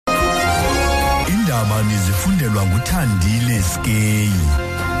ndaba nizifundelwa nguThandile Skeyi.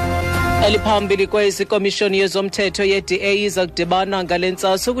 Eliphambili Ikomishoni yezomthetho ye-DA izakudibana ngale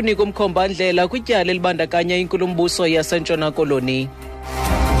ntsasa ukunika umkhomba ndlela kwityala elibandakanya inkulumbuso yeNtsona Koloni.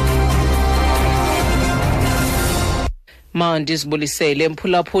 Mandi sibulisele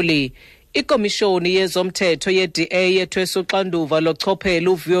mphulaphuli. Ikomishoni yezomthetho ye-DA yethwesa uxanduva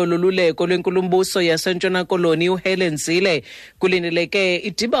lokuchophela uviwo loluleko lwenkulumbuso yeNtsona Koloni uHelen Zille kulindeleke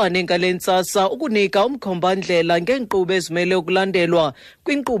idibane ngale ntsasa ukunika umkhomba ndlela ngeenkqubo ezimele ukulandelwa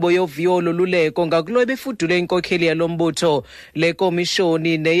kwinkqubo yoviwo loluleko ngakulo ebefudule inkokheli yalombutho. Le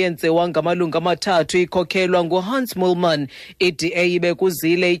komishoni neyenziwa ngamalungu amathathu ikhokhelwa nguHans Mulman. I-DA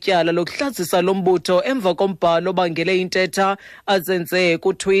ibekuzile ityala lokuhlazisa lombutho emva kombhalo obangele intetha azenze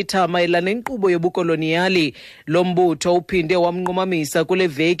kuTwitter mayelana nenkqubo yobukoloniyali. Lo mbutho uphinde wamnqumamisa kule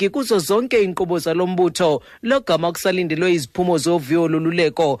veki kuzo zonke inkqubo zalombutho logama kusalindelwe iziphumo zoviwo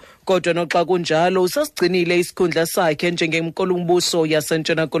loluleko, kodwa noxa kunjalo usasigcinile isikhundla sakhe njengenkulumbuso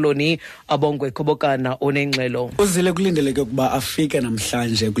yeNtsona Koloni. Abongwe Khobokana onengxelo. Uzile kulindeleke ukuba afike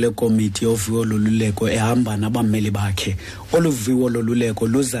namhlanje kule komiti yoviwo loluleko ehamba nabameli bakhe. Olu viwo loluleko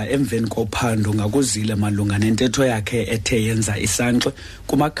luza emveni kophando ngakuzile malunga nentetho yakhe ethe yenza isantxe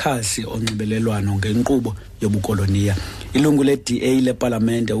kumakhasi onxibelelwano ngenkqubo yobukoloniya. Ilungu le-DA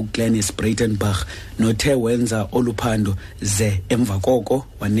lepalamente uGlenis Breitenbach nothe wenza oluphando ze emva koko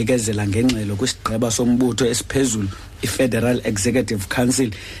wanikezela ngengxelo kwisigqeba sombutho esiphezulu iFederal Executive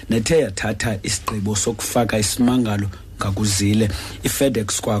Council nethe yathatha isigqibo sokufaka isimangalo ngakuzile.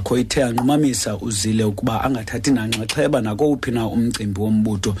 iFedex kwakho ithe yanqumamisa uzile ukuba angathathi nanxaxheba nakowuphi na umcimbi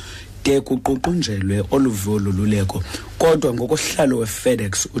wombutho de kuququnjelwe oluviwo loluleko. Kodwa ngokuhlalo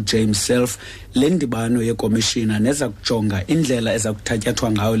weFedex uJames Self, le ndibano yekomishina neza kujonga indlela eza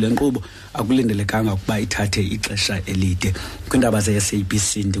kuthatyathwa ngayo le nkqubo akulindelekanga ukuba ithathe ixesha elide. Kwindaba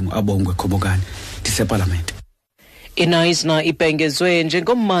ze-SABC ndinguAbongwe Khobokana ndiseParlamente. INtsasa ibhengezwe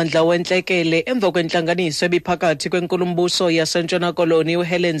njengommandla wentlekele emva kwentlanganiso ebiphakathi kwenkulumbuso yeNtsona Koloni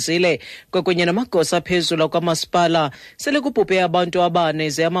uHelen Zille kwakunye namagosa aphezulu kwamasipala. Sele kubhubhe abantu abane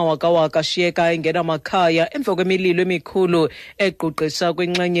ze amawakawaka ashiyeka engenamakhaya emva kwemililo emikhulu equqisa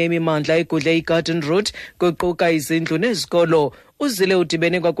kwinxenye yemimandla egudle iGarden Route kuquka izindlu nezikolo. Uzile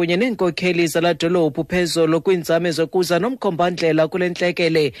udibene kwakunye neenkokheli zaladolophu phezulu kwiinzame zokuza nomkhomba ndlela kule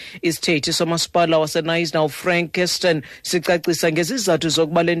ntlekele. Isithethi somasipala waseNtsasa uFrank Kirsten sicacisa ngezizathu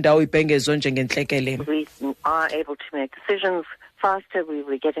zokuba le ndawo ibhengezwe njengentlekele. We are able to make decisions faster. We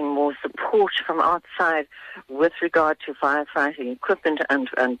were getting more support from outside with regard to firefighting equipment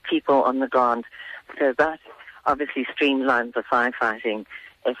and people on the ground. So that obviously streamlines the firefighting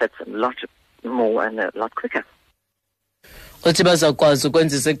efforts a lot more and a lot quicker. Uthi bazakwazi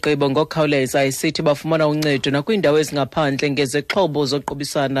ukwenza isigqibo ngokukhawuleza isithi bafumana uncedo nakwiindawo ezingaphandle ngezixhobo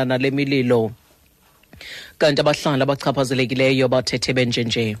zoqubisana nale mililo. Kanti abahlali abachaphazelekileyo bathethe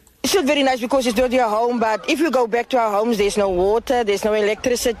benjenje. It's not very nice because it's not your home, but if you go back to our homes, there's no water, there's no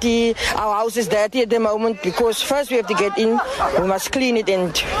electricity. Our house is dirty at the moment because first we have to get in, we must clean it,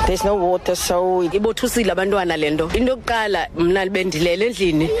 and there's no water, so... Ibothusile abantwana lento. Into yokuqala mna bendilele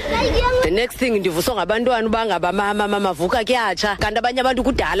endlini. The next thing ndivuswa ngabantwana ubangaba mama vuka kuyatsha. Kanti abanye abantu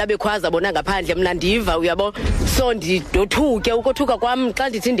kudala bekhwaza bona ngaphandle mna ndiva uyabo. So ndothuke ukothuka kwami xa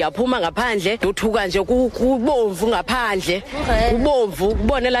ndithi ndiyaphuma ngaphandle, ndothuka nje kubomvu ngaphandle. Kubomvu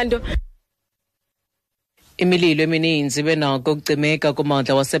ubone lanto. Imililo emininzi benako ukucimeka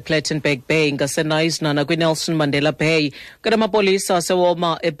kummandla wasePlattenberg Bay ngaseNtsasa nakwiNelson Mandela Bay. Kodwa amapolisa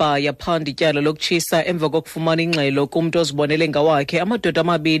asewoma eBhaya phanda ityala lokutshisa emva kokufumana ingxelo kumntu ozibonele ngawakhe amadoda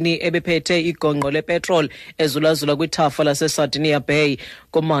amabini ebephethe igongqo lepetrol ezulazula kwithafa laseSardinia Bay.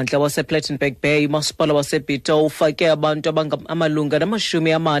 Kummandla wasePlattenberg Bay umasipala waseBito ufake abantu amalunga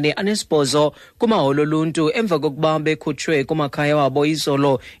na48 kumaholo oluntu emva kokuba bekhutshwe kumakhaya wabo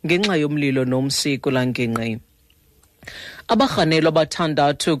izolo ngenxa yomlilo nomsiko langengqi. Abarhanelwa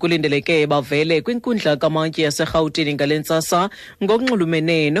abathandathu kulindeleke bavele kwinkundla kamantyi yaseRhawutini ngale ntsasa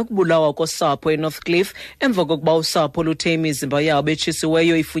ngokunxulumene nokubulawa kosapho eNorthcliffe emva kokuba usapho luthe imizimba yabo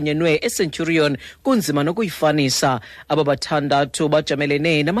etshisiweyo ifunyenwe eCenturion kunzima nokuyifanisa. Aba bathandathu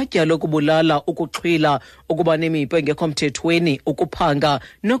bajamelene namatyala okubulala, ukuxhwila, ukuba nemipu engekho mthethweni, ukuphanga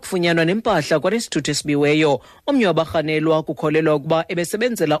nokufunyanwa nempahla kwanesithuthi esibiweyo. Omnye wabarhanelwa kukholelwa ukuba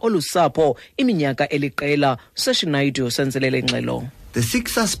ebesebenzela olu sapho iminyaka eliqela. Seshinaidu senzelele ngxelo. The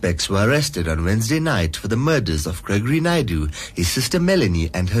 6 suspects were arrested on Wednesday night for the murders of Gregory Naidu, his sister Melanie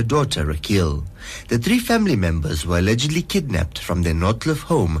and her daughter Rakil. The 3 family members were allegedly kidnapped from their Northcliffe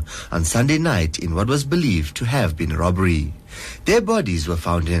home on Sunday night in what was believed to have been a robbery. Their bodies were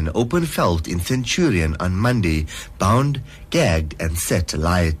found in an open felt in Centurion on Monday, bound, gagged and set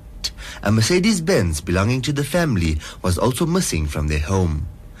alight. kidnapped. A Mercedes-Benz belonging to the family was also missing from their home.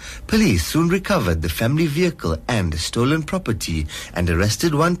 Police soon recovered the family vehicle and stolen property and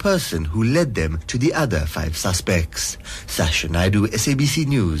arrested one person who led them to the other 5 suspects. Sasha Naidu, SABC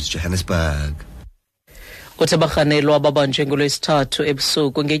News, Johannesburg. Utabakanelwa babanje ngolwesithathu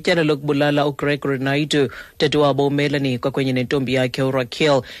ebusuku ngetyala lokubulala uGregory Naidu, dadewabo uMelanie kwakunye nentombi yakhe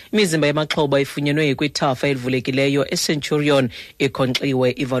uRaquel. Imizimba yamaxhoba ifunyenwe kwithafa elivulekileyo eCenturion,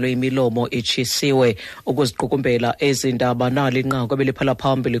 ikhonkxiwe, ivalwe imilomo, itshisiwe. Ukuziqukumbela ezi ndaba nalo inqaku ebeliphala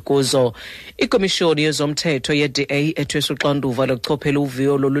phambili kuzo. Ikomishoni yezomthetho ye-DA ethwesa uxanduva lokuchophela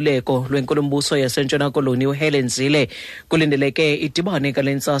uviwo loluleko lwenkulumbuso yaseNtshona Koloni uHelen Zille kulindeleke idibane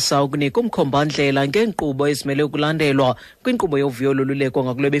ngale ntsasa ukunika umkhomba ndlela ngeenkqubo ezimele ukulandelwa kwinkqubo yoviwo loluleko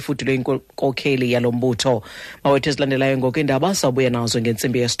ngakulo befudulwe inkokheli yalo mbutho. Mawethu ezilandelayo ngoku iindaba sabuya nazo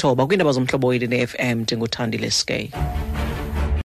ngentsimbi yesithoba kwiindaba zomhlobo weli ne-FM ndinguthandile Skay.